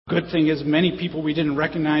Good thing is many people we didn't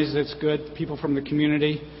recognize that's good, people from the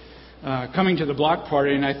community, coming to the block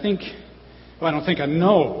party. And I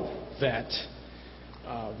know that,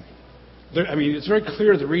 it's very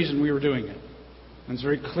clear the reason we were doing it. And it's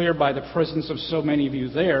very clear by the presence of so many of you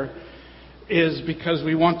there is because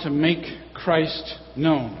we want to make Christ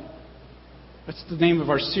known. That's the name of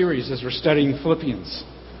our series as we're studying Philippians.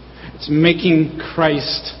 It's making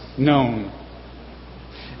Christ known.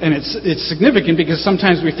 And it's significant because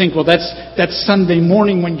sometimes we think, well, that's Sunday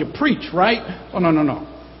morning when you preach, right? Oh, no.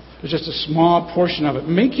 There's just a small portion of it.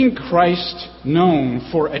 Making Christ known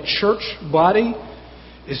for a church body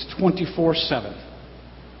is 24/7.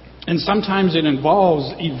 And sometimes it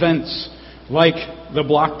involves events like the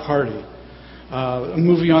block party, a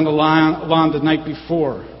movie on the lawn the night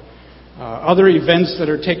before, other events that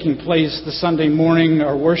are taking place the Sunday morning,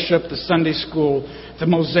 our worship, the Sunday school, the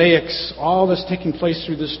mosaics, all this taking place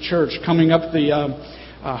through this church. Coming up the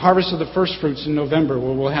Harvest of the First Fruits in November,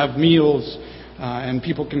 where we'll have meals and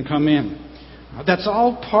people can come in. That's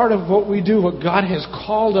all part of what we do, what God has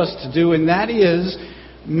called us to do, and that is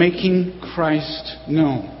making Christ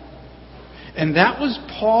known. And that was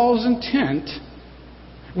Paul's intent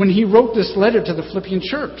when he wrote this letter to the Philippian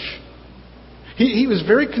church. He was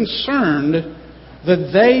very concerned that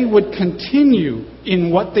they would continue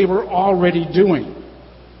in what they were already doing.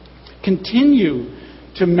 Continue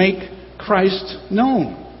to make Christ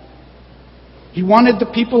known. He wanted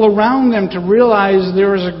the people around them to realize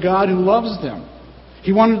there is a God who loves them.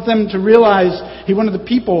 He wanted the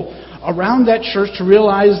people around that church to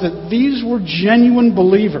realize that these were genuine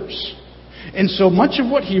believers. And so much of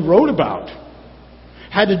what he wrote about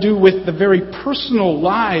had to do with the very personal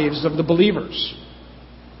lives of the believers.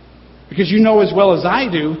 Because you know as well as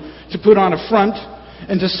I do, to put on a front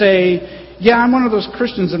and to say, yeah, I'm one of those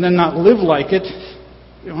Christians, and then not live like it,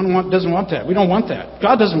 doesn't want that. We don't want that.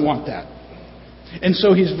 God doesn't want that. And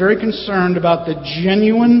so he's very concerned about the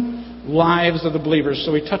genuine lives of the believers.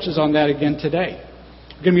 So he touches on that again today.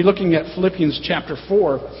 We're going to be looking at Philippians chapter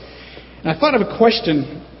 4. And I thought of a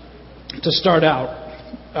question to start out.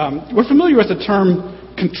 We're familiar with the term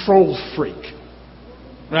control freak,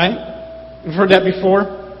 right? You've heard that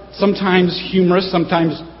before? Sometimes humorous,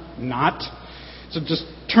 sometimes not. It's just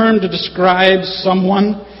a term to describe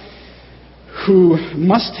someone who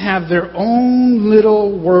must have their own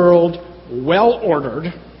little world well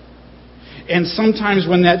ordered. And sometimes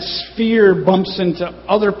when that sphere bumps into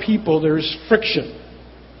other people, there's friction.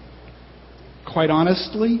 Quite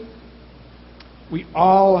honestly, we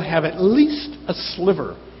all have at least a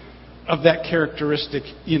sliver of that characteristic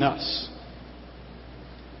in us.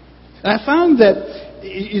 And I found that,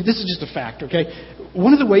 this is just a fact, okay?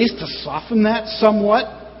 One of the ways to soften that somewhat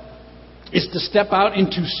is to step out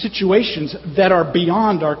into situations that are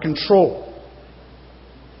beyond our control.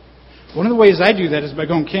 One of the ways I do that is by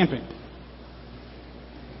going camping.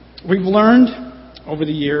 We've learned over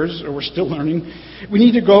the years, or we're still learning, we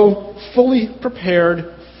need to go fully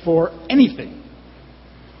prepared for anything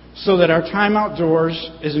so that our time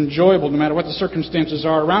outdoors is enjoyable no matter what the circumstances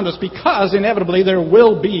are around us, because inevitably there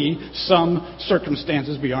will be some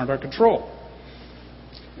circumstances beyond our control.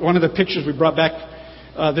 One of the pictures we brought back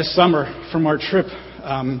this summer from our trip,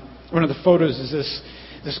 one of the photos is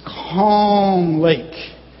this calm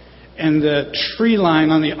lake. And the tree line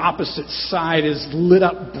on the opposite side is lit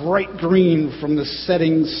up bright green from the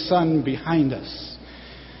setting sun behind us.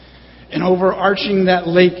 And overarching that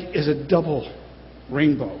lake is a double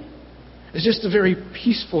rainbow. It's just a very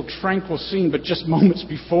peaceful, tranquil scene, but just moments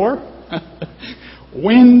before,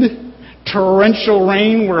 wind, torrential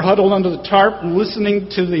rain, we're huddled under the tarp listening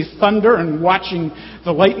to the thunder and watching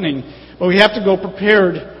the lightning. But we have to go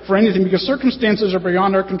prepared for anything because circumstances are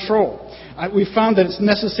beyond our control. We found that it's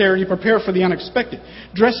necessary to prepare for the unexpected.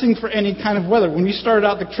 Dressing for any kind of weather. When we started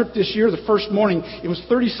out the trip this year, the first morning, it was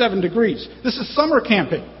 37 degrees. This is summer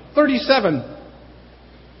camping. 37.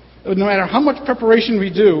 No matter how much preparation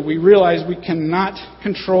we do, we realize we cannot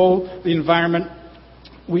control the environment.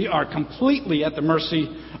 We are completely at the mercy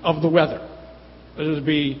of the weather. Whether it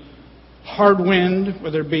be hard wind,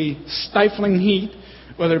 whether it be stifling heat,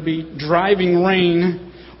 whether it be driving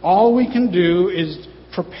rain, all we can do is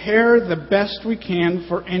prepare the best we can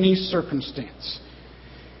for any circumstance.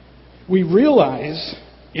 We realize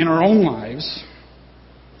in our own lives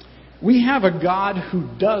we have a God who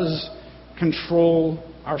does control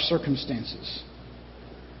our circumstances,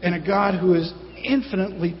 and a God who is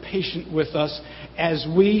infinitely patient with us as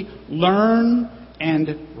we learn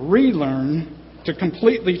and relearn to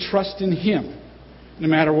completely trust in Him no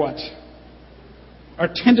matter what. Our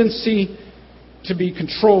tendency to be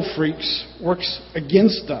control freaks works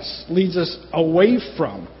against us, leads us away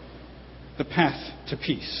from the path to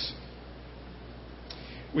peace.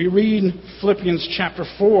 We read Philippians chapter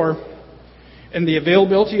 4 and the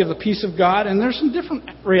availability of the peace of God, and there's some different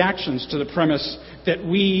reactions to the premise that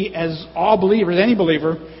we, as all believers, any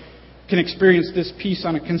believer, can experience this peace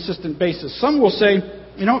on a consistent basis. Some will say,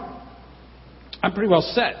 I'm pretty well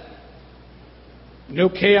set. No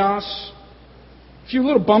chaos, a few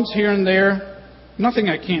little bumps here and there, nothing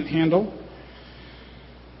I can't handle.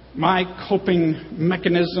 My coping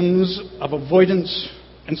mechanisms of avoidance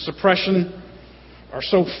and suppression are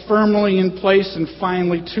so firmly in place and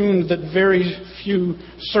finely tuned that very few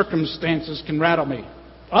circumstances can rattle me.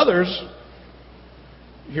 Others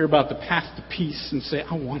hear about the path to peace and say,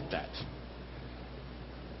 I want that.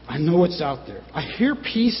 I know it's out there. I hear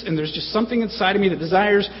peace, and there's just something inside of me that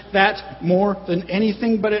desires that more than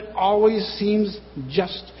anything, but it always seems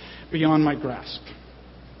just beyond my grasp.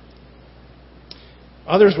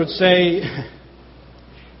 Others would say,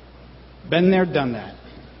 been there, done that.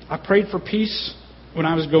 I prayed for peace when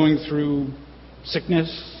I was going through sickness,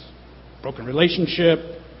 broken relationship,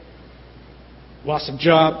 loss of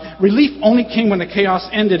job. Relief only came when the chaos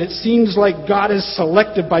ended. It seems like God is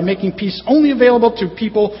selective by making peace only available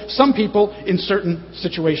to some people in certain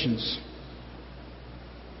situations.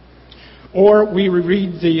 Or we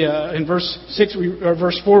read in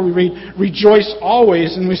verse 4, we read, rejoice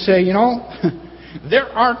always, and we say, there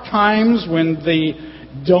are times when the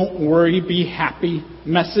don't worry, be happy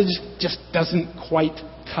message just doesn't quite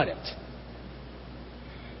cut it.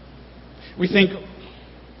 We think,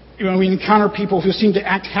 we encounter people who seem to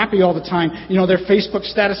act happy all the time. Their Facebook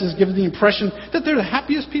statuses give the impression that they're the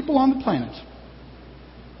happiest people on the planet.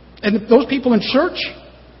 And those people in church,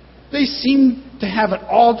 they seem to have it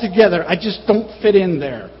all together. I just don't fit in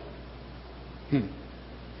there.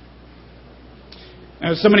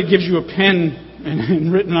 Now, if somebody gives you a pen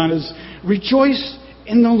and written on it is, rejoice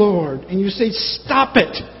in the Lord. And you say, stop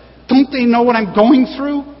it. Don't they know what I'm going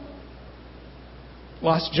through?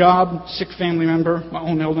 Lost job, sick family member, my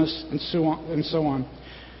own illness, and so on.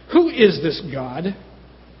 Who is this God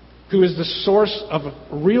who is the source of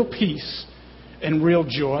real peace and real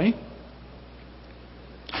joy?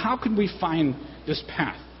 How can we find this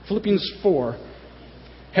path? Philippians 4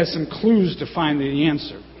 has some clues to find the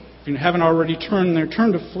answer. If you haven't already turned there,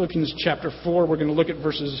 turn to Philippians chapter 4. We're going to look at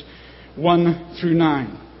verses 1 through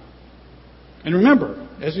 9. And remember,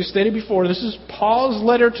 as we stated before, this is Paul's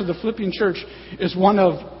letter to the Philippian church is one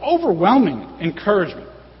of overwhelming encouragement.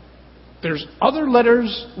 There's other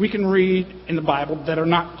letters we can read in the Bible that are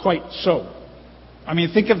not quite so.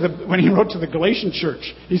 Think of when he wrote to the Galatian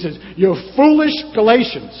church. He says, you foolish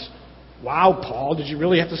Galatians. Wow, Paul, did you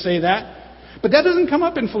really have to say that? But that doesn't come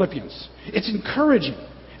up in Philippians. It's encouraging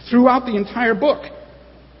throughout the entire book.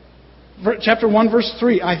 Chapter 1, verse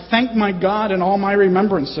 3, I thank my God in all my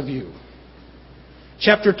remembrance of you.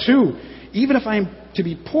 Chapter 2, even if I am to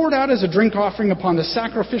be poured out as a drink offering upon the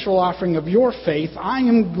sacrificial offering of your faith, I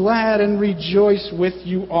am glad and rejoice with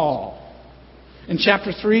you all. In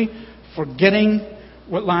chapter 3, forgetting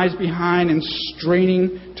what lies behind and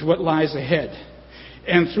straining to what lies ahead.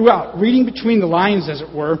 And throughout, reading between the lines, as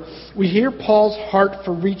it were, we hear Paul's heart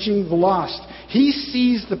for reaching the lost. He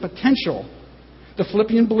sees the potential the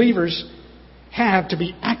Philippian believers have to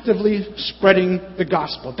be actively spreading the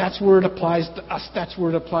gospel. That's where it applies to us. That's where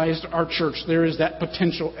it applies to our church. There is that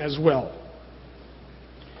potential as well.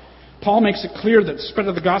 Paul makes it clear that the spread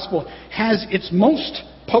of the gospel has its most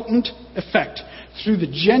potent effect through the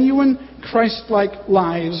genuine Christ-like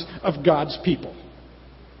lives of God's people.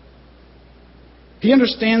 He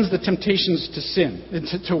understands the temptations to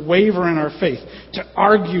sin, to waver in our faith, to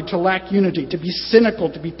argue, to lack unity, to be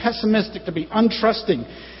cynical, to be pessimistic, to be untrusting,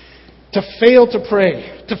 to fail to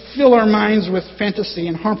pray, to fill our minds with fantasy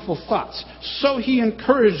and harmful thoughts. So he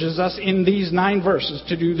encourages us in these 9 verses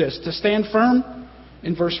to do this, to stand firm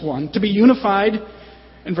in verse 1, to be unified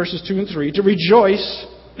in verses 2 and 3, to rejoice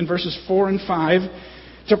in verses 4 and 5,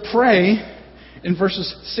 to pray in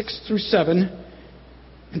verses 6 through 7,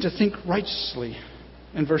 and to think righteously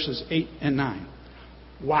in verses 8 and 9.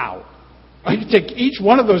 Wow. I could take each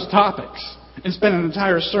one of those topics and spend an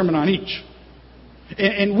entire sermon on each.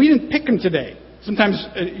 And we didn't pick them today. Sometimes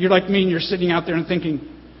you're like me and you're sitting out there and thinking,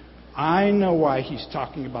 I know why he's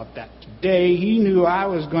talking about that today. He knew I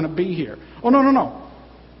was going to be here. Oh, no.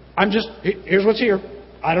 Here's what's here.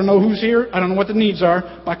 I don't know who's here. I don't know what the needs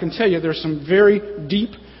are. But I can tell you there's some very deep,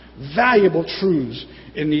 valuable truths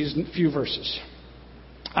in these few verses.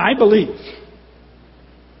 I believe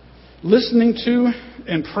listening to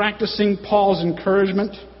and practicing Paul's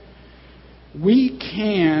encouragement, we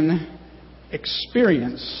can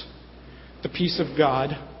experience the peace of God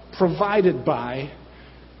provided by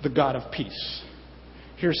the God of peace.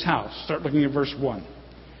 Here's how. Start looking at verse 1.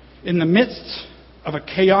 In the midst of a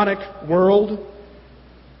chaotic world,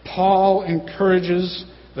 Paul encourages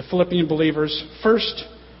the Philippian believers first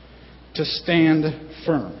to stand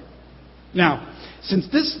firm. Now, since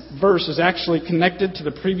this verse is actually connected to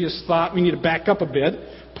the previous thought, we need to back up a bit.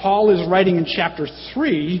 Paul is writing in chapter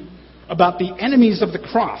 3 about the enemies of the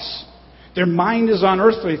cross. Their mind is on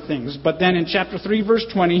earthly things. But then in chapter 3, verse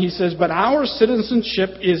 20, he says, "But our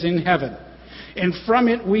citizenship is in heaven, and from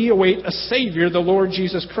it we await a Savior, the Lord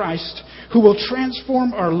Jesus Christ, who will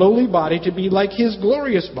transform our lowly body to be like His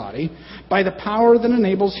glorious body by the power that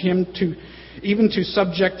enables Him to even to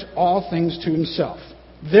subject all things to Himself.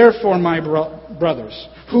 Therefore, my brothers,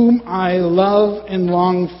 whom I love and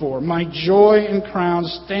long for, my joy and crown,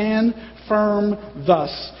 stand firm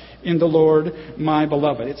thus in the Lord, my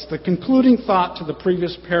beloved." It's the concluding thought to the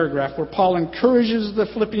previous paragraph where Paul encourages the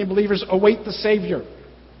Philippian believers, await the Savior.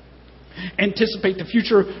 Anticipate the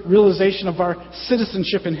future realization of our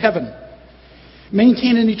citizenship in heaven.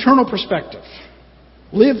 Maintain an eternal perspective.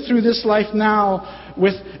 Live through this life now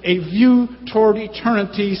with a view toward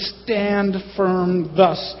eternity. Stand firm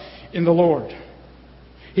thus in the Lord.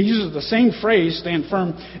 He uses the same phrase, stand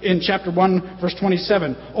firm, in chapter 1, verse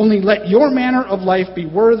 27. "Only let your manner of life be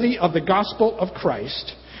worthy of the gospel of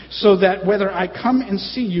Christ, so that whether I come and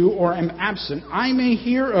see you or am absent, I may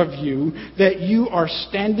hear of you that you are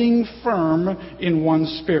standing firm in one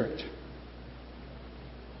spirit."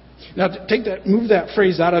 Now, move that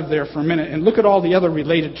phrase out of there for a minute and look at all the other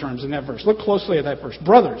related terms in that verse. Look closely at that verse.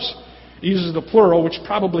 Brothers. He uses the plural, which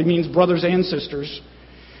probably means brothers and sisters.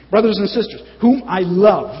 Brothers and sisters, whom I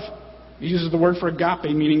love. He uses the word for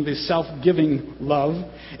agape, meaning the self-giving love.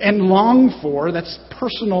 And long for, that's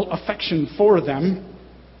personal affection for them.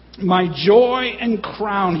 My joy and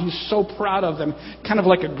crown. He's so proud of them. Kind of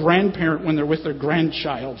like a grandparent when they're with their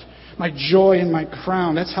grandchild. My joy and my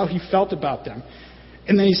crown. That's how he felt about them.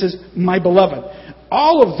 And then he says, my beloved.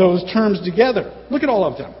 All of those terms together, look at all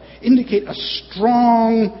of them, indicate a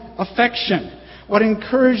strong affection. What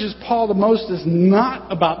encourages Paul the most is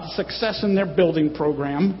not about the success in their building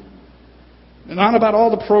program, not about all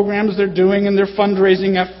the programs they're doing and their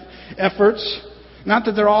fundraising efforts, not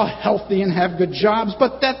that they're all healthy and have good jobs,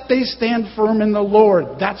 but that they stand firm in the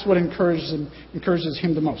Lord. That's what encourages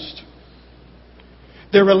him the most.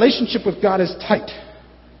 Their relationship with God is tight.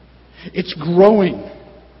 It's growing.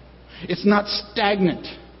 It's not stagnant.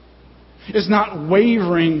 It's not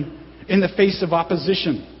wavering in the face of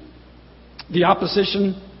opposition. The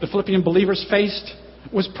opposition the Philippian believers faced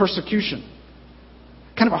was persecution.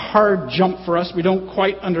 Kind of a hard jump for us. We don't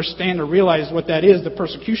quite understand or realize what that is, the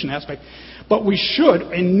persecution aspect. But we should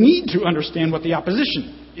and need to understand what the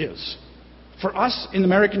opposition is. For us in the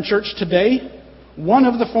American church today, one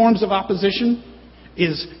of the forms of opposition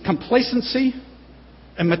is complacency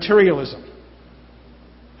and materialism.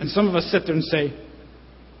 And some of us sit there and say,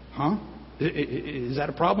 huh? Is that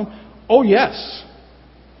a problem? Oh, yes.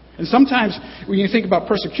 And sometimes when you think about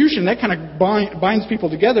persecution, that kind of binds people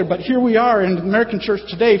together. But here we are in the American church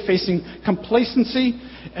today facing complacency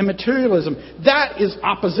and materialism. That is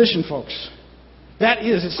opposition, folks. That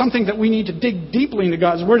is. It's something that we need to dig deeply into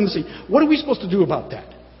God's Word and see, what are we supposed to do about that?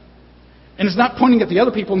 And it's not pointing at the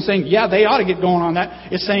other people and saying, yeah, they ought to get going on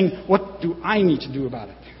that. It's saying, what do I need to do about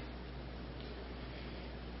it?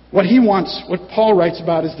 What he wants, what Paul writes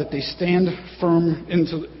about, is that they stand firm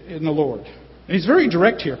in the Lord. And he's very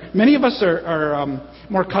direct here. Many of us are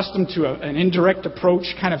more accustomed to an indirect approach,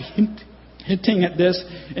 kind of hinting at this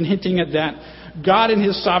and hinting at that. God in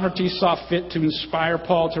His sovereignty saw fit to inspire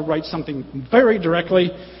Paul to write something very directly.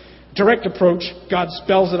 Direct approach. God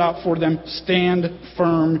spells it out for them. Stand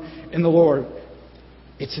firm in the Lord.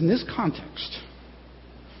 It's in this context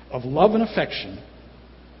of love and affection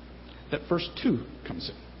that verse 2 comes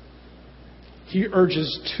in. He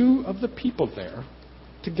urges two of the people there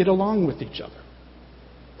to get along with each other.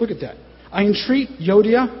 Look at that. I entreat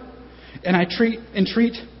Euodia and I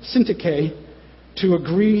entreat Syntyche to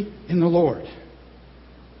agree in the Lord.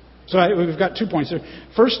 So we've got 2 points there.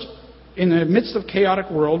 First, in the midst of a chaotic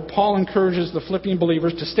world, Paul encourages the Philippian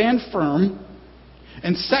believers to stand firm.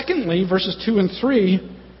 And secondly, verses 2 and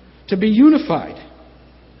 3, to be unified.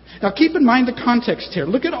 Now keep in mind the context here.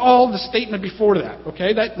 Look at all the statement before that.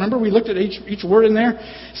 Okay, remember we looked at each word in there?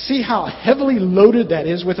 See how heavily loaded that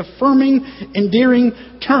is with affirming, endearing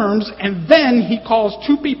terms. And then he calls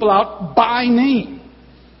two people out by name.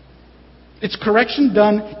 It's correction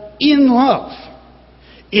done in love.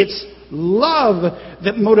 It's love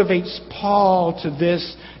that motivates Paul to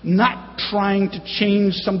this, not trying to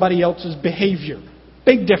change somebody else's behavior.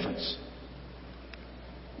 Big difference.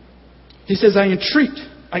 He says, I entreat.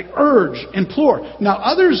 I urge, implore. Now,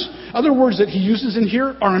 other words that he uses in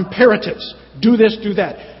here are imperatives. Do this, do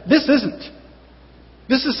that. This isn't.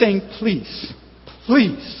 This is saying, please,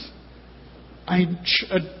 please. I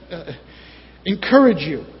encourage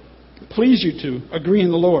you, please you to agree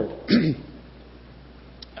in the Lord.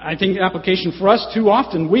 I think the application for us, too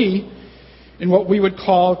often we, in what we would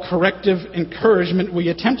call corrective encouragement, we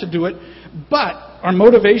attempt to do it, but our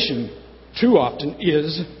motivation too often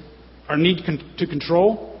is our need to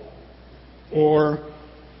control, or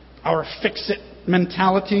our fix-it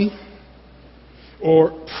mentality,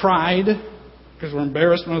 or pride, because we're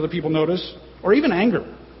embarrassed when other people notice, or even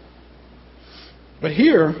anger. But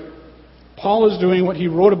here, Paul is doing what he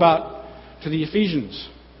wrote about to the Ephesians.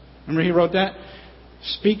 Remember he wrote that?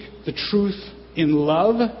 Speak the truth in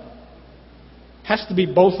love. Has to be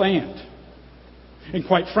both and. And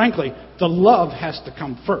quite frankly, the love has to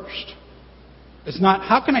come first. It's not,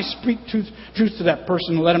 how can I speak truth to that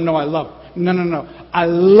person and let him know I love him? No. I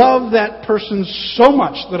love that person so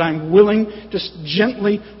much that I'm willing to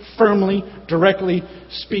gently, firmly, directly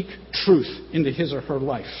speak truth into his or her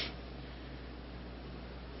life.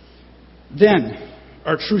 Then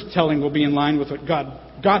our truth-telling will be in line with what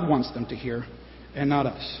God wants them to hear and not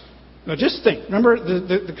us. Now just think, remember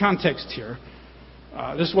the context here.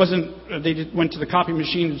 This wasn't, they went to the copy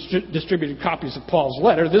machine and distributed copies of Paul's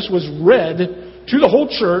letter. This was read to the whole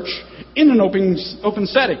church in an open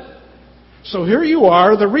setting. So here you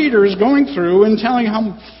are, the readers going through and telling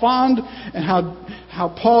how fond and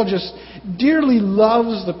how Paul just dearly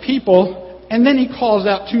loves the people, and then he calls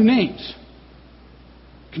out two names.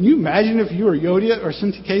 Can you imagine if you were Yodia or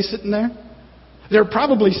Syntyche sitting there? They're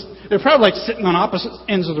probably like sitting on opposite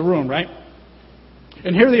ends of the room, right?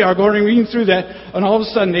 And here they are going reading through that, and all of a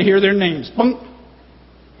sudden they hear their names. Bunk.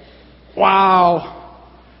 Wow.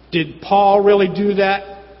 Did Paul really do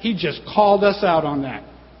that? He just called us out on that.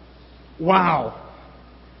 Wow.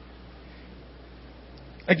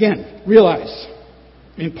 Again, realize,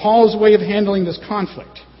 in Paul's way of handling this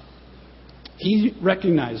conflict, he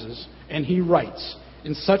recognizes and he writes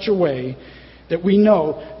in such a way that we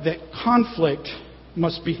know that conflict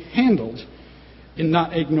must be handled and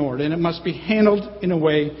not ignored. And it must be handled in a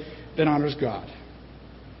way that honors God.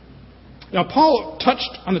 Now, Paul touched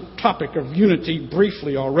on the topic of unity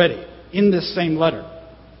briefly already in this same letter.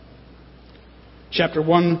 Chapter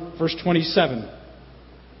 1, verse 27.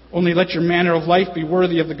 Only let your manner of life be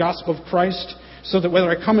worthy of the gospel of Christ, so that whether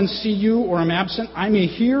I come and see you or am absent, I may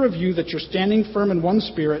hear of you that you're standing firm in one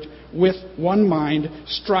spirit, with one mind,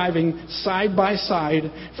 striving side by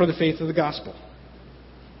side for the faith of the gospel.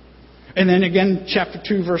 And then again, chapter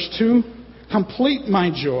 2, verse 2, complete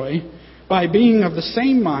my joy by being of the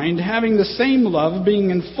same mind, having the same love, being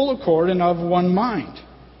in full accord and of one mind.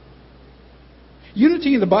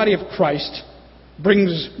 Unity in the body of Christ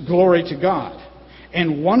brings glory to God.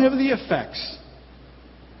 And one of the effects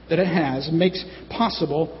that it has makes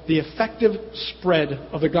possible the effective spread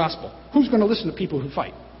of the gospel. Who's going to listen to people who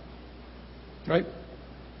fight? Right?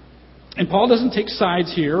 And Paul doesn't take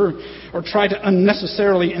sides here or try to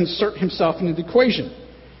unnecessarily insert himself into the equation.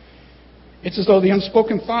 It's as though the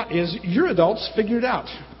unspoken thought is, you're adults, figure it out.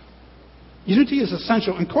 Unity is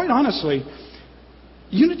essential. And quite honestly,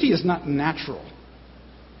 unity is not natural.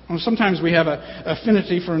 Sometimes we have an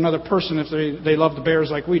affinity for another person if they love the Bears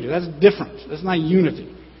like we do. That's different. That's not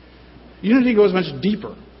unity. Unity goes much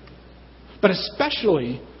deeper. But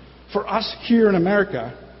especially for us here in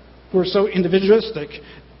America, who are so individualistic,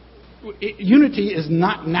 unity is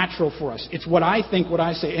not natural for us. It's what I think, what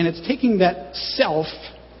I say. And it's taking that self,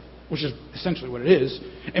 which is essentially what it is,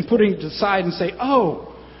 and putting it aside and say,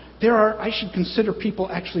 I should consider people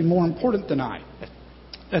actually more important than I.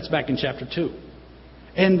 That's back in chapter 2.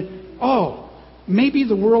 And, maybe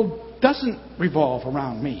the world doesn't revolve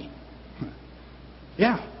around me.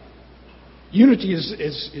 Yeah. Unity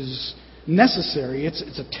is necessary.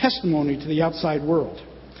 It's a testimony to the outside world.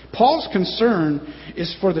 Paul's concern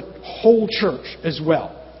is for the whole church as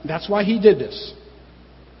well. That's why he did this.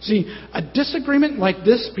 See, a disagreement like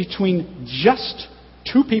this between just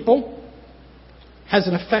two people has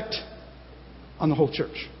an effect on the whole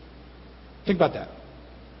church. Think about that.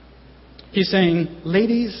 He's saying,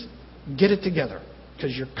 ladies, get it together,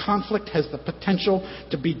 because your conflict has the potential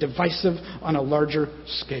to be divisive on a larger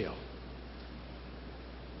scale.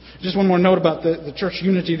 Just one more note about the church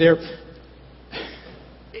unity there.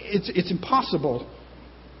 It's impossible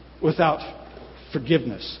without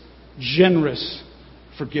forgiveness, generous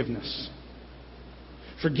forgiveness.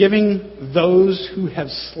 Forgiving those who have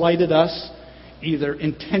slighted us, either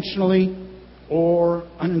intentionally or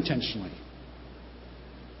unintentionally.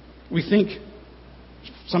 We think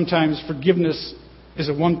sometimes forgiveness is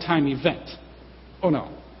a one-time event. Oh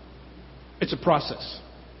no. It's a process.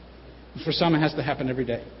 For some, it has to happen every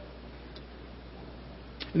day.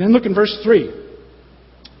 And then look in verse 3.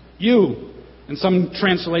 You, and some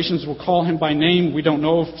translations will call him by name. We don't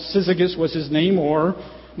know if Syzygus was his name or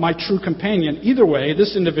my true companion. Either way,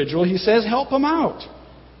 this individual, he says, help him out.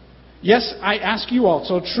 Yes, I ask you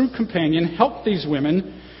also, true companion, help these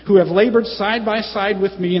women who have labored side by side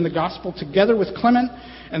with me in the gospel, together with Clement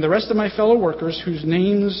and the rest of my fellow workers whose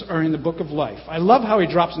names are in the book of life. I love how he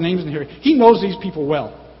drops names in here. He knows these people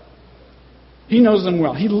well. He knows them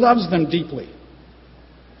well. He loves them deeply.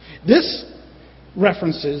 This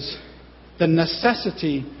references the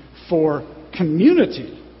necessity for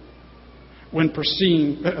community when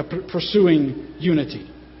pursuing unity.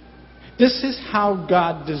 This is how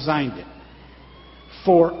God designed it.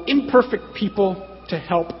 For imperfect people to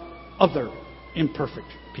help other imperfect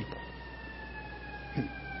people.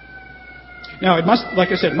 Now, it must, like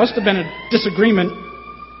I said, must have been a disagreement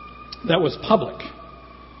that was public.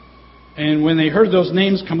 And when they heard those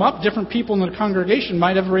names come up, different people in the congregation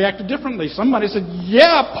might have reacted differently. Somebody said,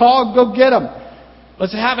 yeah, Paul, go get them.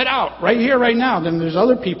 Let's have it out right here, right now. Then there's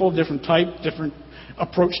other people, different type, different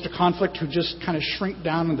approach to conflict, who just kind of shrink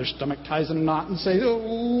down and their stomach ties in a knot and say,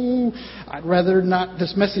 oh, I'd rather not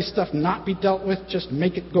this messy stuff not be dealt with, just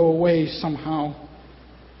make it go away somehow.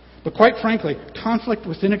 But quite frankly, conflict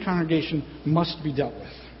within a congregation must be dealt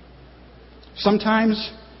with.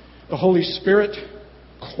 Sometimes the Holy Spirit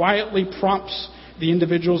quietly prompts the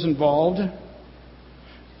individuals involved.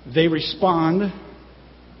 They respond,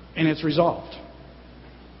 and it's resolved.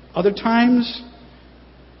 Other times,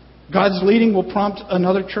 God's leading will prompt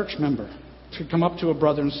another church member to come up to a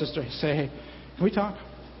brother and sister and say, hey, can we talk?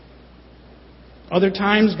 Other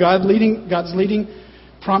times, God's leading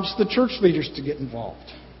prompts the church leaders to get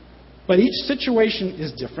involved. But each situation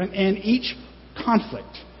is different, and each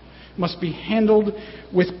conflict must be handled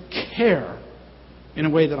with care in a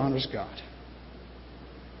way that honors God.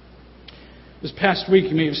 This past week,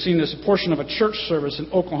 you may have seen this, a portion of a church service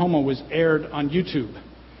in Oklahoma was aired on YouTube.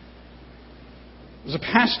 It was a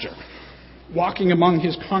pastor walking among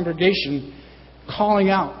his congregation, calling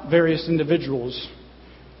out various individuals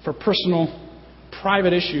for personal,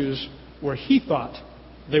 private issues where he thought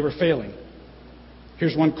they were failing.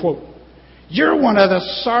 Here's one quote. "You're one of the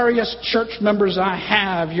sorriest church members I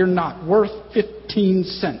have. You're not worth 15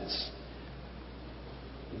 cents.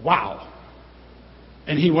 Wow.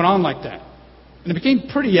 And he went on like that. And it became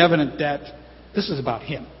pretty evident that this is about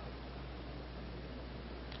him.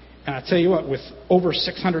 And I tell you what, with over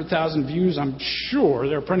 600,000 views, I'm sure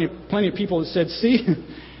there are plenty of people that said, see,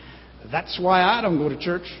 that's why I don't go to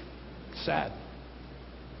church. Sad.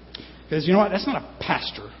 Because you know what? That's not a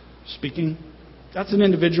pastor speaking. That's an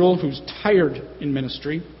individual who's tired in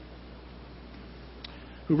ministry,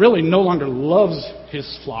 who really no longer loves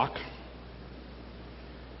his flock.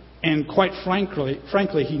 And quite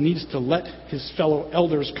frankly, he needs to let his fellow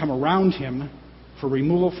elders come around him for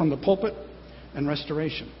removal from the pulpit and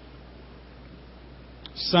restoration.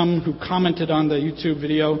 Some who commented on the YouTube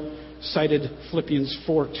video cited Philippians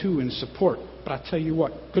 4:2 in support. But I tell you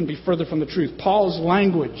what, couldn't be further from the truth. Paul's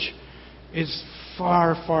language is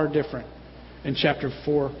far, far different in chapter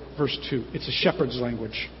 4, verse 2. It's a shepherd's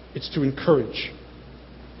language. It's to encourage.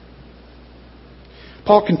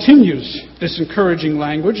 Paul continues this encouraging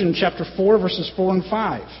language in chapter 4, verses 4 and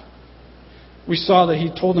 5. We saw that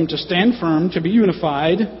he told them to stand firm, to be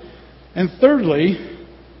unified, and thirdly,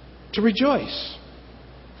 to rejoice.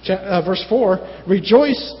 Verse 4,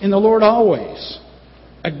 rejoice in the Lord always.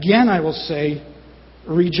 Again, I will say,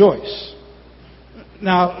 rejoice.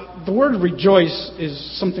 Now, the word rejoice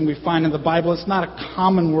is something we find in the Bible. It's not a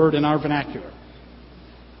common word in our vernacular.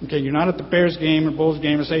 Okay, you're not at the Bears game or Bulls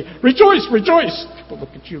game and say, rejoice, rejoice. People look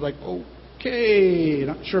at you like, okay,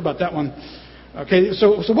 not sure about that one. Okay,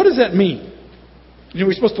 so what does that mean? You know,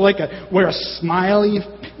 we're supposed to wear a smiley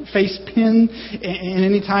face pin, and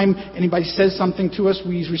anytime anybody says something to us,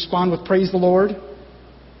 we respond with praise the Lord.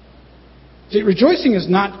 See, rejoicing is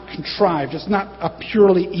not contrived. It's not a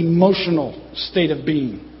purely emotional state of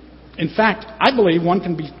being. In fact, I believe one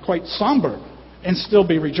can be quite somber and still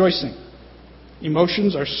be rejoicing.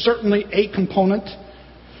 Emotions are certainly a component,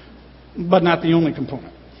 but not the only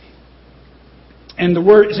component. And the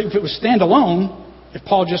word, if it was standalone, if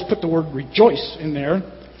Paul just put the word rejoice in there,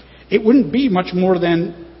 it wouldn't be much more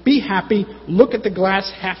than be happy, look at the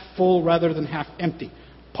glass half full rather than half empty.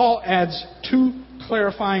 Paul adds two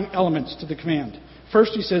clarifying elements to the command.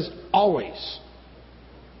 First, he says, always.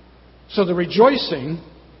 So the rejoicing,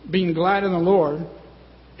 being glad in the Lord,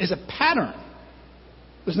 is a pattern.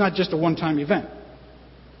 It's not just a one-time event.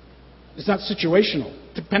 It's not situational.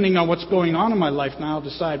 Depending on what's going on in my life now, I'll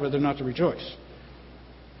decide whether or not to rejoice.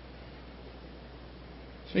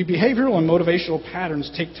 So behavioral and motivational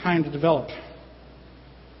patterns take time to develop,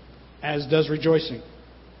 as does rejoicing.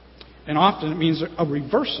 And often it means a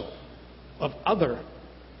reversal of other,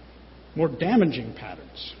 more damaging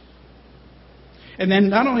patterns. And then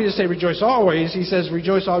not only does he say rejoice always, he says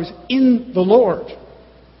rejoice always in the Lord.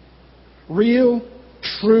 Real,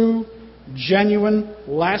 true, genuine,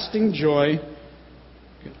 lasting joy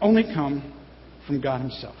can only come from God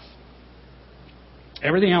Himself.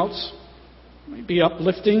 Everything else might be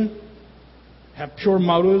uplifting, have pure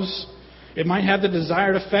motives. It might have the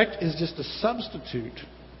desired effect, is just a substitute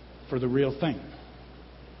for the real thing.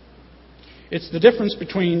 It's the difference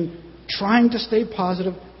between trying to stay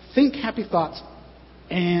positive, think happy thoughts,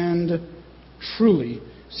 and truly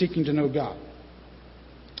seeking to know God.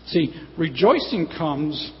 See, rejoicing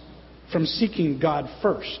comes from seeking God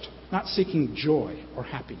first, not seeking joy or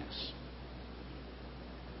happiness.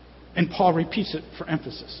 And Paul repeats it for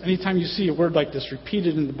emphasis. Anytime you see a word like this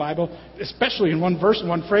repeated in the Bible, especially in one verse and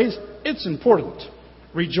one phrase, it's important.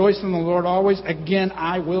 Rejoice in the Lord always. Again,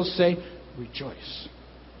 I will say, rejoice.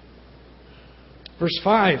 Verse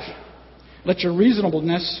 5, let your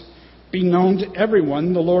reasonableness be known to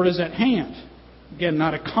everyone. The Lord is at hand. Again,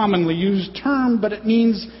 not a commonly used term, but it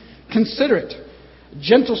means considerate,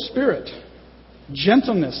 gentle spirit,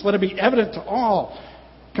 gentleness. Let it be evident to all.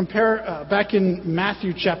 Compare back in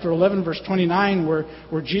Matthew chapter 11, verse 29,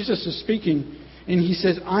 where Jesus is speaking, and He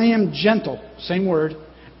says, I am gentle, same word,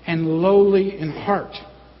 and lowly in heart.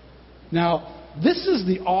 Now, this is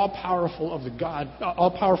the all-powerful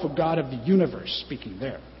God of the universe speaking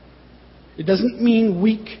there. It doesn't mean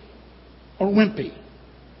weak or wimpy.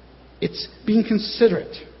 It's being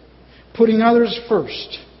considerate, putting others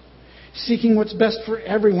first, seeking what's best for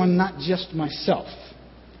everyone, not just myself.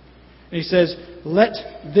 And He says, let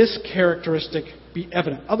this characteristic be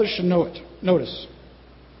evident. Others should know it. Notice.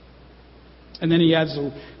 And then He adds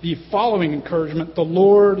the following encouragement. The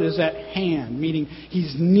Lord is at hand, meaning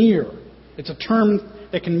He's near. It's a term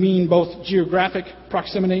that can mean both geographic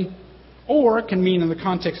proximity or it can mean in the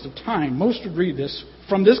context of time. Most would read this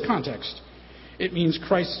from this context. It means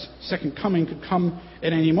Christ's second coming could come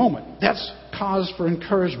at any moment. That's cause for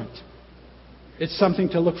encouragement. It's something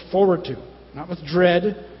to look forward to, not with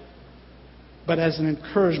dread, but as an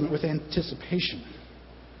encouragement with anticipation.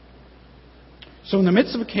 So in the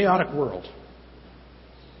midst of a chaotic world,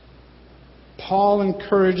 Paul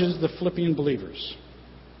encourages the Philippian believers,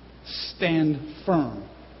 stand firm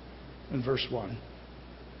in verse 1.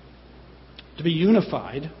 To be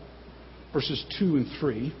unified, verses 2 and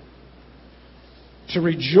 3. To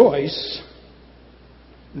rejoice,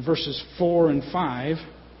 in verses 4 and 5.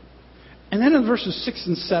 And then in verses 6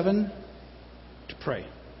 and 7, to pray.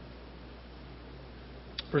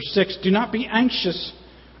 Verse 6, do not be anxious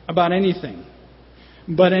about anything,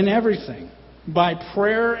 but in everything, by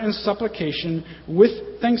prayer and supplication,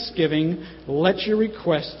 with thanksgiving, let your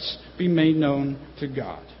requests be made known to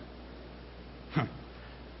God.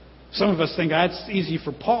 Some of us think that's easy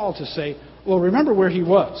for Paul to say, well, remember where he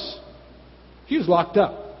was. He was locked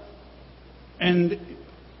up. And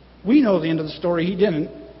we know the end of the story. He didn't.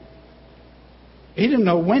 He didn't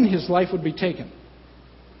know when his life would be taken.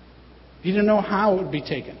 He didn't know how it would be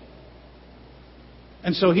taken.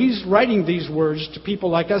 And so he's writing these words to people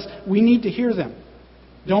like us. We need to hear them.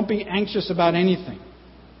 Don't be anxious about anything,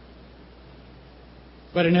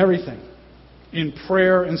 but in everything, in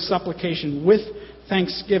prayer and supplication, with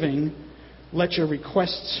thanksgiving, let your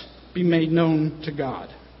requests be made known to God.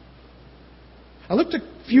 I looked at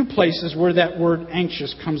a few places where that word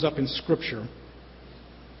anxious comes up in Scripture.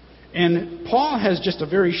 And Paul has just a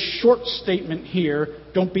very short statement here.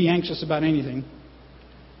 Don't be anxious about anything.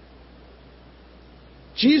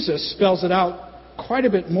 Jesus spells it out quite a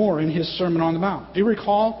bit more in His Sermon on the Mount. Do you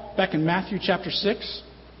recall back in Matthew chapter 6?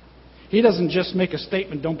 He doesn't just make a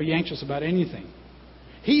statement, don't be anxious about anything.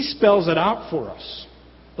 He spells it out for us.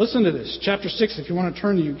 Listen to this. Chapter 6, if you want to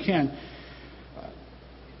turn to, you can.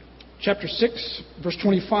 Chapter 6, verse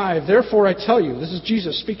 25. Therefore I tell you, this is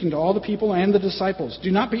Jesus speaking to all the people and the disciples,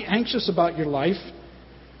 do not be anxious about your life,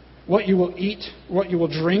 what you will eat, what you will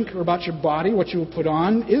drink, or about your body, what you will put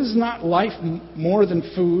on. Is not life more than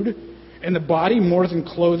food, and the body more than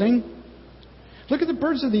clothing? Look at the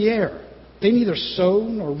birds of the air. They neither sow,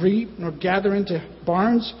 nor reap, nor gather into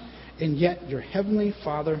barns, and yet your heavenly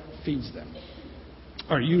Father feeds them.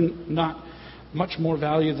 Are you not much more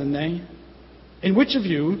value than they? And which of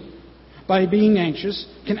you, by being anxious,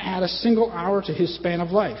 can add a single hour to his span of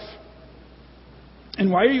life?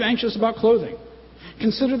 And why are you anxious about clothing?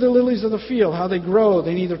 Consider the lilies of the field, how they grow.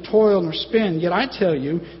 They neither toil nor spin. Yet I tell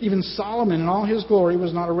you, even Solomon in all his glory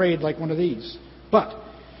was not arrayed like one of these. But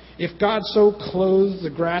if God so clothes the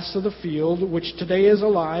grass of the field, which today is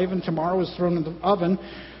alive and tomorrow is thrown in the oven,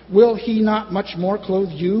 will he not much more clothe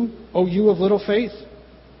you, O you of little faith?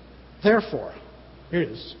 Therefore, here it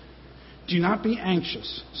is, do not be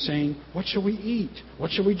anxious, saying, what shall we eat?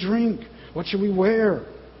 What shall we drink? What shall we wear?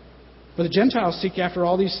 For the Gentiles seek after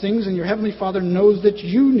all these things, and your heavenly Father knows that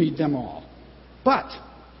you need them all. But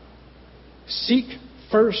seek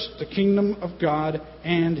first the kingdom of God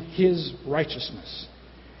and His righteousness,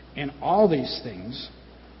 and all these things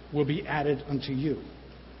will be added unto you.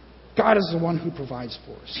 God is the one who provides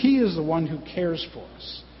for us. He is the one who cares for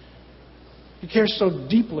us. He cares so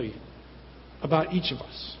deeply about each of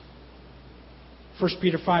us. 1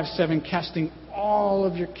 Peter 5:7, casting all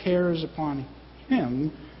of your cares upon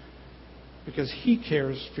Him because He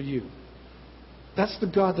cares for you. That's the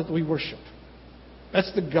God that we worship.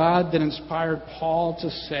 That's the God that inspired Paul to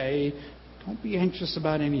say, don't be anxious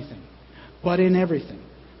about anything, but in everything,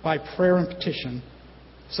 by prayer and petition,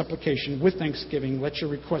 supplication, with thanksgiving, let your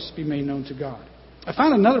requests be made known to God. I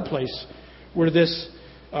found another place where this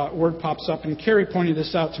word pops up, and Carrie pointed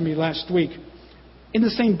this out to me last week. In the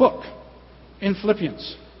same book, in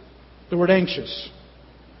Philippians, the word anxious.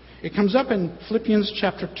 It comes up in Philippians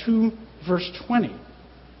chapter 2, verse 20.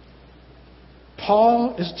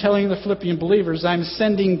 Paul is telling the Philippian believers, I'm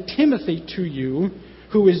sending Timothy to you,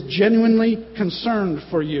 who is genuinely concerned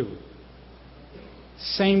for you.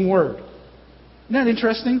 Same word. Isn't that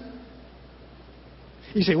interesting?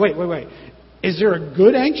 You say, wait. Is there a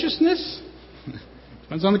good anxiousness?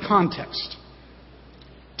 Depends on the context.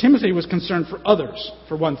 Timothy was concerned for others,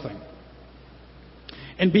 for one thing.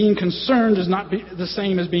 And being concerned is not the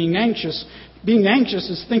same as being anxious. Being anxious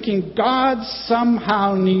is thinking God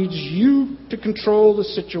somehow needs you to control the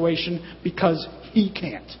situation because He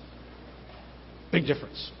can't. Big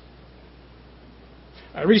difference.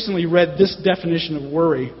 I recently read this definition of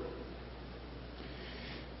worry.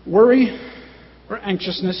 Worry or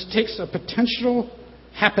anxiousness takes a potential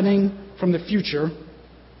happening from the future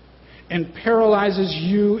and paralyzes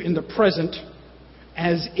you in the present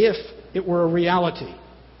as if it were a reality.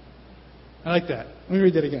 I like that. Let me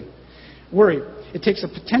read that again. Worry. It takes a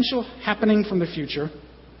potential happening from the future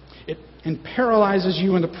and paralyzes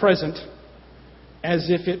you in the present as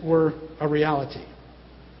if it were a reality.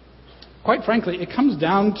 Quite frankly, it comes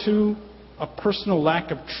down to a personal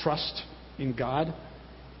lack of trust in God.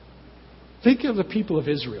 Think of the people of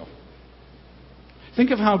Israel.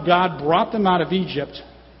 Think of how God brought them out of Egypt,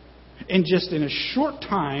 and just in a short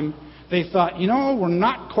time, they thought, we're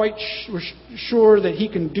not quite sure that He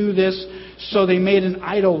can do this, so they made an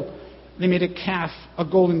idol. They made a calf, a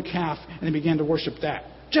golden calf, and they began to worship that,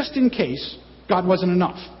 just in case God wasn't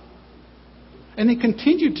enough. And they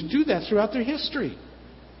continued to do that throughout their history,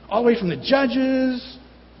 all the way from the judges,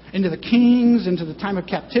 into the kings, into the time of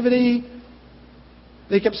captivity.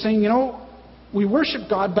 They kept saying, we worship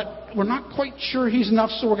God, but we're not quite sure He's enough,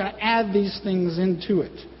 so we're going to add these things into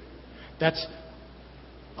it. That's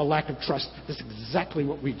a lack of trust. That's exactly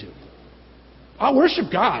what we do. I'll worship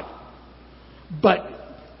God, but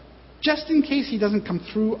just in case He doesn't come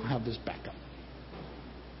through, I'll have this backup.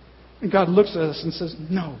 And God looks at us and says,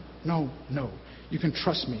 no. You can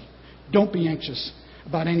trust me. Don't be anxious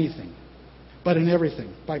about anything, but in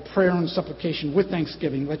everything, by prayer and supplication, with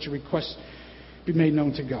thanksgiving, let your requests be made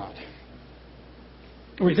known to God.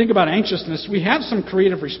 When we think about anxiousness, we have some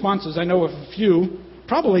creative responses. I know of a few.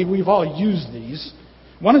 Probably we've all used these.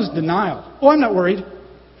 One is denial. Oh, I'm not worried.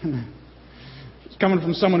 It's coming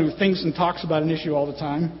from someone who thinks and talks about an issue all the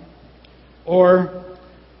time. Or,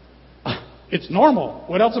 it's normal.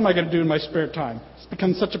 What else am I going to do in my spare time? It's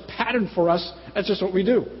become such a pattern for us. That's just what we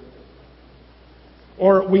do.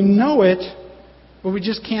 Or we know it, but we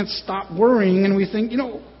just can't stop worrying, and we think,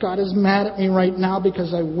 God is mad at me right now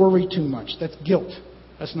because I worry too much. That's guilt.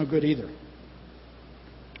 That's no good either.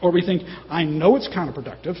 Or we think, I know it's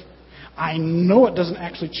counterproductive. I know it doesn't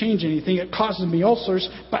actually change anything. It causes me ulcers,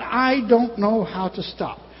 but I don't know how to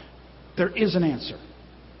stop. There is an answer.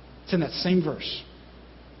 It's in that same verse.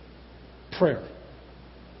 Prayer.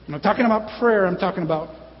 When I'm talking about prayer, I'm talking about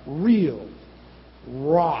real,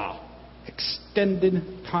 raw, extended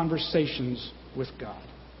conversations with God.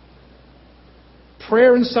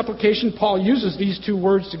 Prayer and supplication, Paul uses these two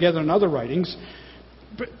words together in other writings.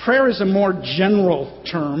 But prayer is a more general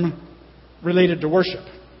term related to worship.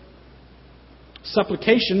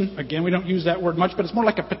 Supplication, again, we don't use that word much, but it's more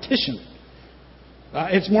like a petition.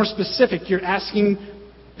 It's more specific. You're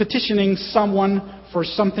petitioning someone for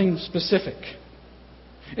something specific.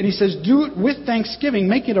 And he says, do it with thanksgiving.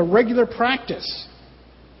 Make it a regular practice.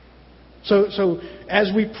 So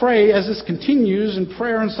as we pray, as this continues, in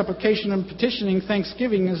prayer and supplication and petitioning,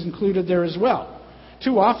 thanksgiving is included there as well.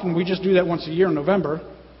 Too often we just do that once a year in November,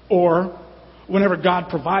 or whenever God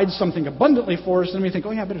provides something abundantly for us, then we think,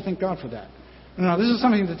 oh yeah, I better thank God for that. No, this is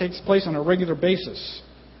something that takes place on a regular basis.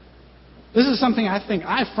 This is something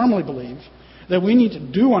I firmly believe that we need to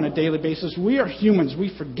do on a daily basis. We are humans.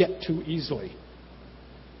 We forget too easily.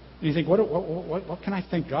 And you think, what can I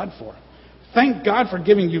thank God for? Thank God for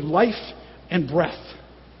giving you life and breath.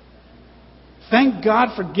 Thank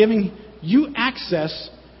God for giving you access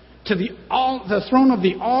to the throne of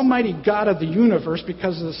the Almighty God of the universe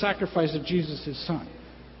because of the sacrifice of Jesus, His Son.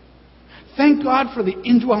 Thank God for the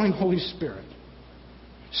indwelling Holy Spirit.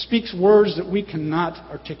 Speaks words that we cannot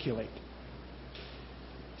articulate.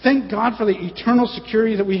 Thank God for the eternal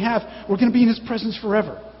security that we have. We're going to be in His presence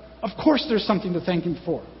forever. Of course there's something to thank Him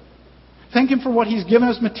for. Thank Him for what He's given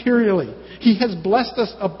us materially. He has blessed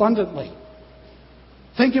us abundantly.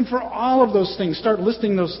 Thank Him for all of those things. Start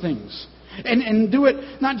listing those things. And do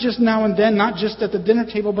it not just now and then, not just at the dinner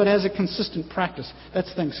table, but as a consistent practice.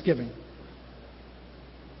 That's Thanksgiving.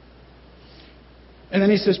 And then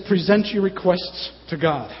he says, present your requests to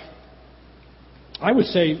God. I would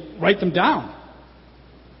say, write them down.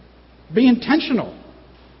 Be intentional.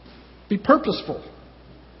 Be purposeful.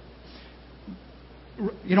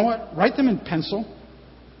 You know what? Write them in pencil.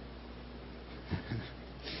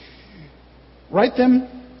 Write them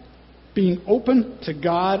being open to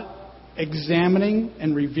God, examining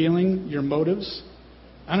and revealing your motives.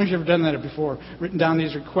 I don't know if you've ever done that before. Written down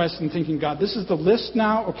these requests and thinking, God, this is the list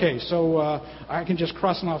now? Okay, so I can just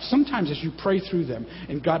cross them off. Sometimes as you pray through them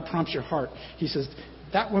and God prompts your heart, He says,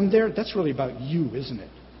 that one there, that's really about you, isn't it?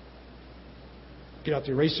 Get out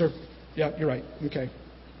the eraser. Yeah, you're right. Okay.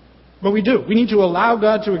 But we do. We need to allow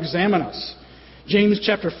God to examine us. James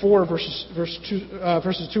chapter 4,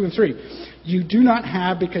 verses 2 and 3. You do not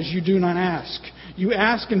have because you do not ask. You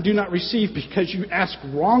ask and do not receive because you ask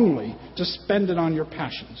wrongly to spend it on your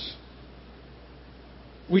passions.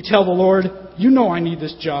 We tell the Lord, you know I need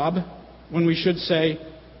this job, when we should say,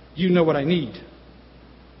 you know what I need.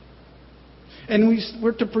 And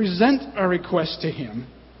we're to present our request to Him.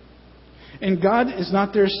 And God is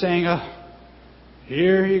not there saying,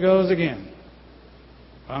 here he goes again.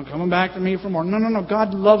 I'm coming back to me for more. No.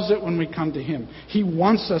 God loves it when we come to Him. He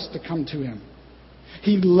wants us to come to Him.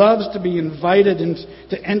 He loves to be invited and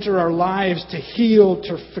to enter our lives, to heal,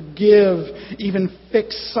 to forgive, even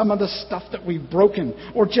fix some of the stuff that we've broken,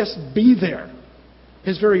 or just be there.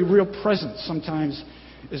 His very real presence sometimes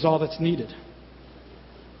is all that's needed.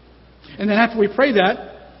 And then after we pray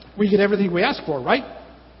that, we get everything we ask for, right?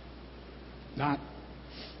 Not.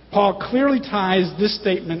 Paul clearly ties this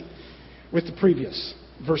statement with the previous.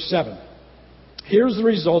 Verse 7. Here's the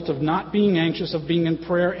result of not being anxious, of being in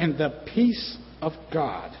prayer, and the peace of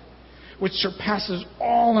God, which surpasses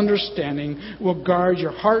all understanding, will guard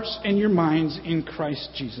your hearts and your minds in Christ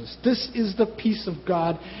Jesus. This is the peace of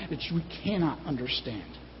God that we cannot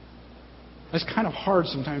understand. That's kind of hard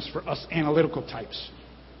sometimes for us analytical types.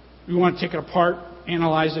 We want to take it apart,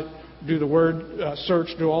 analyze it, do the word search,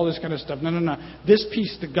 do all this kind of stuff. No. This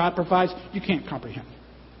peace that God provides, you can't comprehend.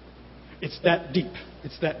 It's that deep.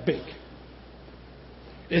 It's that big.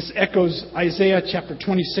 This echoes Isaiah chapter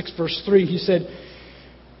 26, verse 3. He said,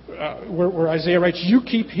 where Isaiah writes, you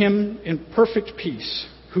keep him in perfect peace,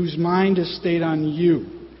 whose mind is stayed on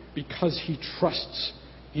you, because he trusts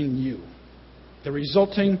in you. The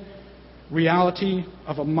resulting reality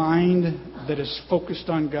of a mind that is focused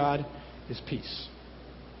on God is peace.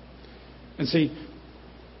 And see,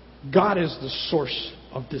 God is the source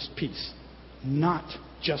of this peace, not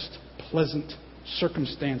just pleasant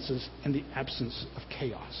circumstances and the absence of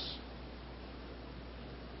chaos.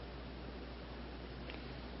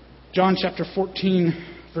 John chapter 14,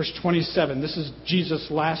 verse 27. This is Jesus'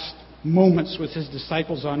 last moments with His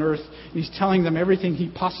disciples on earth. He's telling them everything He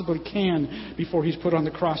possibly can before He's put on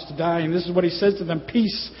the cross to die. And this is what He says to them.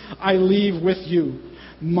 Peace I leave with you.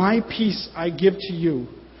 My peace I give to you.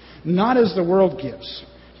 Not as the world gives,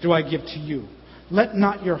 do I give to you. Let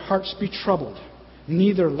not your hearts be troubled,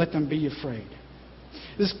 neither let them be afraid.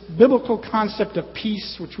 This biblical concept of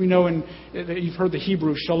peace, which we know you've heard the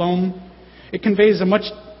Hebrew shalom, it conveys a much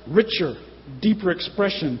richer, deeper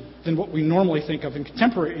expression than what we normally think of in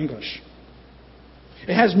contemporary English.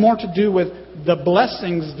 It has more to do with the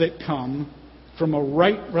blessings that come from a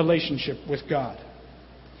right relationship with God.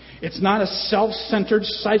 It's not a self-centered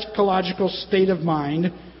psychological state of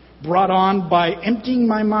mind brought on by emptying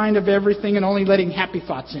my mind of everything and only letting happy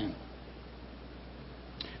thoughts in.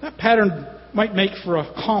 That pattern might make for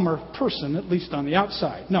a calmer person, at least on the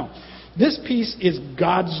outside. No. This peace is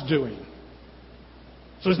God's doing.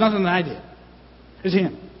 So it's nothing that I did. It's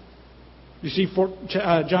Him. You see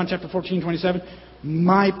John chapter 14, 27?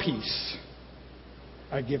 My peace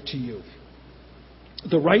I give to you.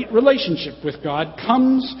 The right relationship with God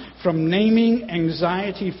comes from naming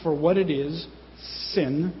anxiety for what it is,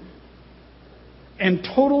 sin, and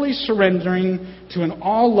totally surrendering to an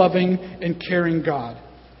all-loving and caring God.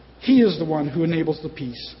 He is the one who enables the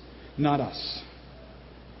peace, not us.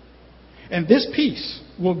 And this peace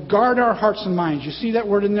will guard our hearts and minds. You see that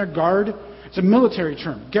word in there, guard? It's a military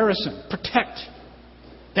term. Garrison. Protect.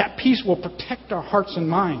 That peace will protect our hearts and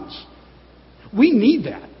minds. We need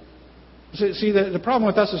that. See, the problem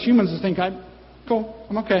with us as humans is think, I'm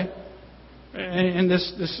okay. And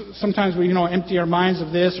this sometimes we empty our minds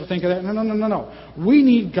of this or think of that. No. We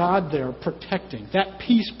need God there protecting. That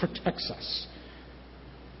peace protects us.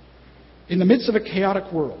 In the midst of a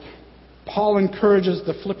chaotic world, Paul encourages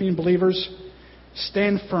the Philippian believers,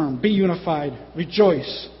 stand firm, be unified,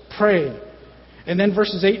 rejoice, pray. And then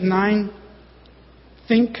verses 8 and 9,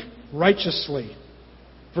 think righteously.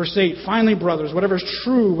 Verse 8, finally, brothers, whatever is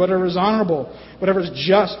true, whatever is honorable, whatever is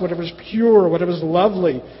just, whatever is pure, whatever is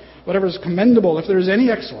lovely, whatever is commendable, if there is any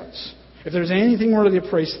excellence, if there is anything worthy of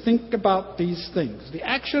praise, think about these things. The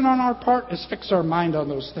action on our part is fix our mind on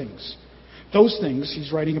those things. Those things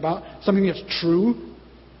he's writing about, something that's true,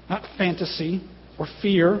 not fantasy or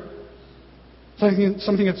fear,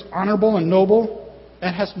 something that's honorable and noble.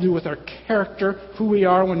 That has to do with our character, who we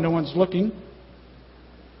are when no one's looking.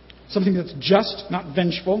 Something that's just, not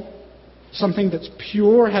vengeful. Something that's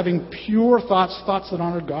pure, having pure thoughts that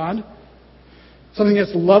honor God. Something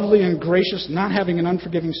that's lovely and gracious, not having an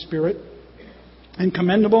unforgiving spirit. And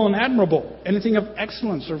commendable and admirable. Anything of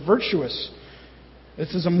excellence or virtuous.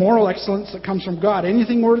 This is a moral excellence that comes from God.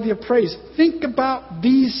 Anything worthy of praise. Think about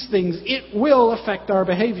these things. It will affect our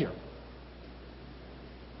behavior.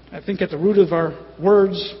 I think at the root of our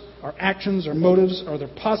words, our actions, our motives are the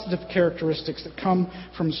positive characteristics that come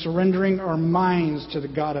from surrendering our minds to the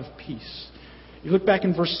God of peace. You look back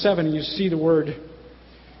in verse 7 and you see the word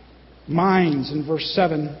minds in verse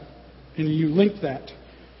 7, and you link that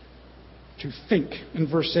to think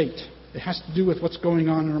in verse 8. It has to do with what's going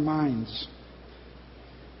on in our minds.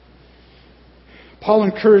 Paul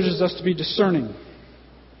encourages us to be discerning.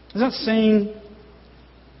 He's not saying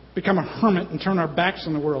become a hermit and turn our backs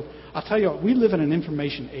on the world. I'll tell you what, we live in an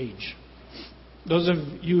information age. Those of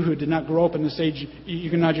you who did not grow up in this age, you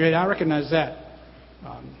can nod your head. I recognize that.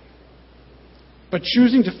 But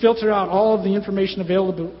choosing to filter out all of the information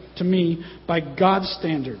available to me by God's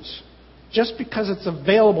standards, just because it's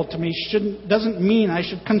available to me doesn't mean I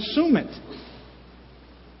should consume it.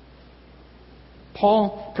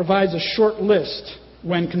 Paul provides a short list,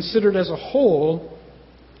 when considered as a whole,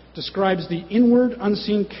 describes the inward,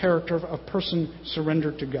 unseen character of a person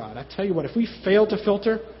surrendered to God. I tell you what, if we fail to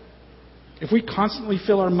filter, if we constantly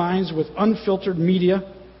fill our minds with unfiltered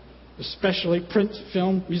media, especially print,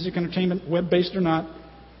 film, music, entertainment, web-based or not,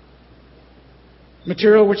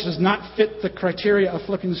 material which does not fit the criteria of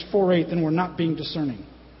Philippians 4:8, then we're not being discerning.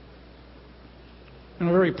 And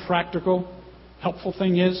a very practical, helpful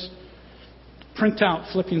thing is, print out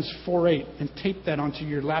Philippians 4:8 and tape that onto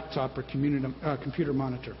your laptop or computer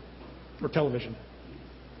monitor or television.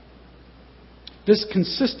 This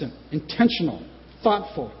consistent, intentional,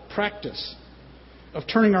 thoughtful practice of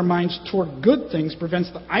turning our minds toward good things prevents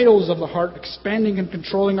the idols of the heart expanding and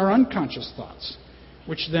controlling our unconscious thoughts,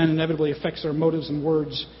 which then inevitably affects our motives and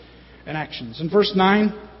words and actions. In verse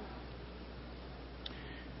 9,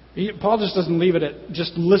 Paul just doesn't leave it at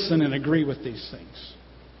just listen and agree with these things.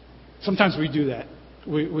 Sometimes we do that.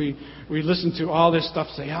 We listen to all this stuff,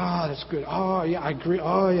 say, that's good. Oh, yeah, I agree.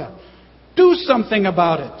 Oh, yeah. Do something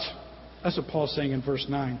about it. That's what Paul's saying in verse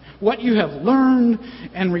 9. What you have learned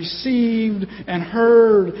and received and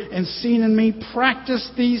heard and seen in me, practice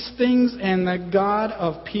these things, and the God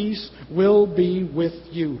of peace will be with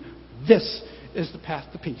you. This is the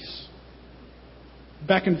path to peace.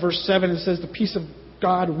 Back in verse 7, it says, the peace of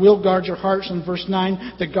God will guard your hearts. In verse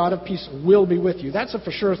 9, the God of peace will be with you. That's a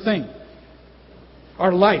for sure thing.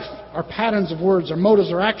 Our life, our patterns of words, our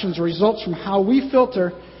motives, our actions, our results from how we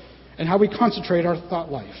filter and how we concentrate our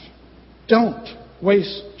thought life. Don't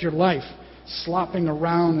waste your life slopping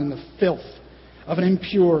around in the filth of an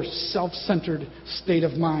impure, self-centered state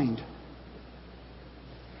of mind.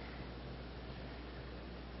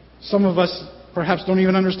 Some of us perhaps don't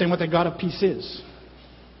even understand what the God of peace is.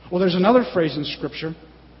 Well, there's another phrase in Scripture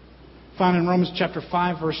found in Romans chapter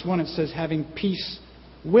 5, verse 1. It says, having peace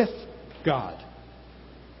with God.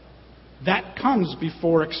 That comes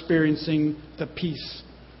before experiencing the peace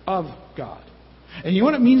of God. And you know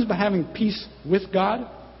what it means by having peace with God?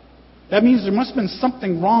 That means there must have been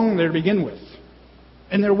something wrong there to begin with.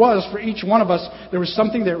 And there was, for each one of us, there was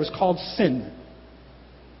something there that was called sin.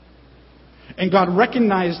 And God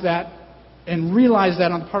recognized that and realized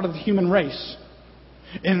that on the part of the human race.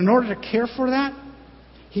 And in order to care for that,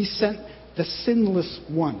 He sent the sinless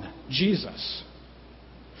one, Jesus,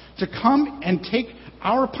 to come and take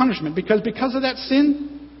our punishment. Because of that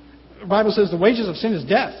sin, the Bible says the wages of sin is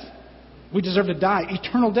death. We deserve to die,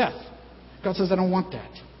 eternal death. God says, I don't want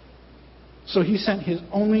that. So He sent His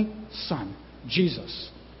only Son, Jesus,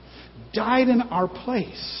 died in our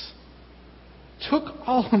place, took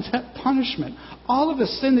all of that punishment, all of the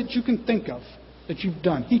sin that you can think of that you've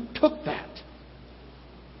done. He took that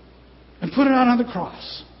and put it out on the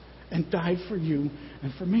cross and died for you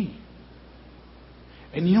and for me.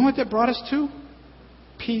 And you know what that brought us to?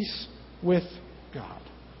 Peace with God.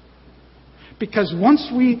 Because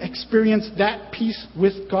once we experience that peace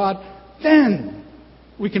with God, then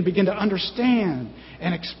we can begin to understand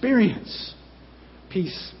and experience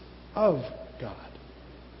peace of God.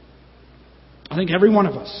 I think every one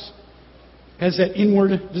of us has that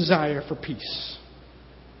inward desire for peace.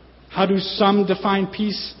 How do some define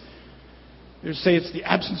peace? They would say it's the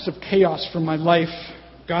absence of chaos from my life.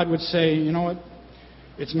 God would say, you know what?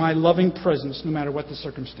 It's my loving presence no matter what the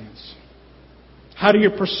circumstance. How do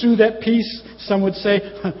you pursue that peace? Some would say,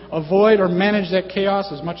 avoid or manage that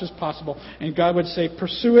chaos as much as possible. And God would say,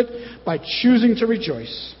 pursue it by choosing to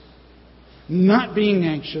rejoice, not being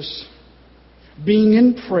anxious, being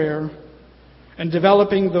in prayer, and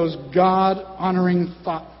developing those God-honoring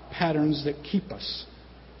thought patterns that keep us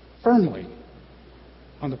firmly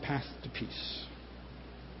on the path to peace.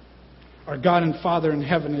 Our God and Father in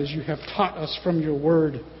heaven, as you have taught us from your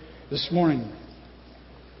word this morning,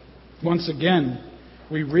 once again,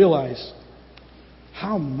 we realize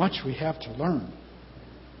how much we have to learn.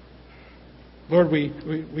 Lord,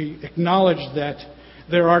 we acknowledge that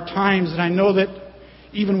there are times, and I know that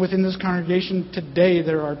even within this congregation today,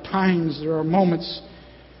 there are times, there are moments,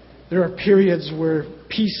 there are periods where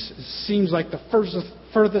peace seems like the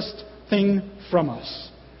furthest thing from us.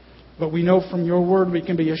 But we know from your word we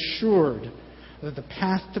can be assured that the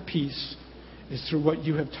path to peace is through what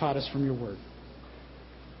you have taught us from your word.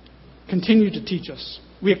 Continue to teach us.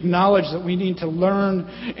 We acknowledge that we need to learn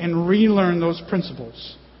and relearn those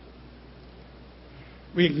principles.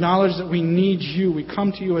 We acknowledge that we need you. We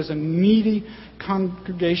come to you as a needy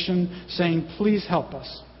congregation saying, please help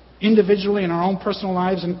us, individually in our own personal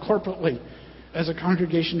lives and corporately as a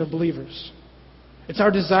congregation of believers. It's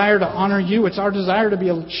our desire to honor you. It's our desire to be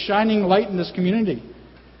a shining light in this community.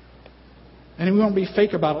 And we won't be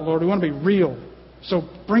fake about it, Lord. We want to be real. So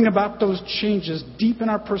bring about those changes deep in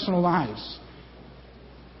our personal lives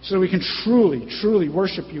so that we can truly, truly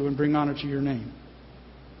worship you and bring honor to your name.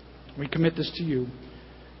 We commit this to you.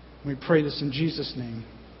 We pray this in Jesus' name.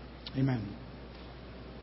 Amen.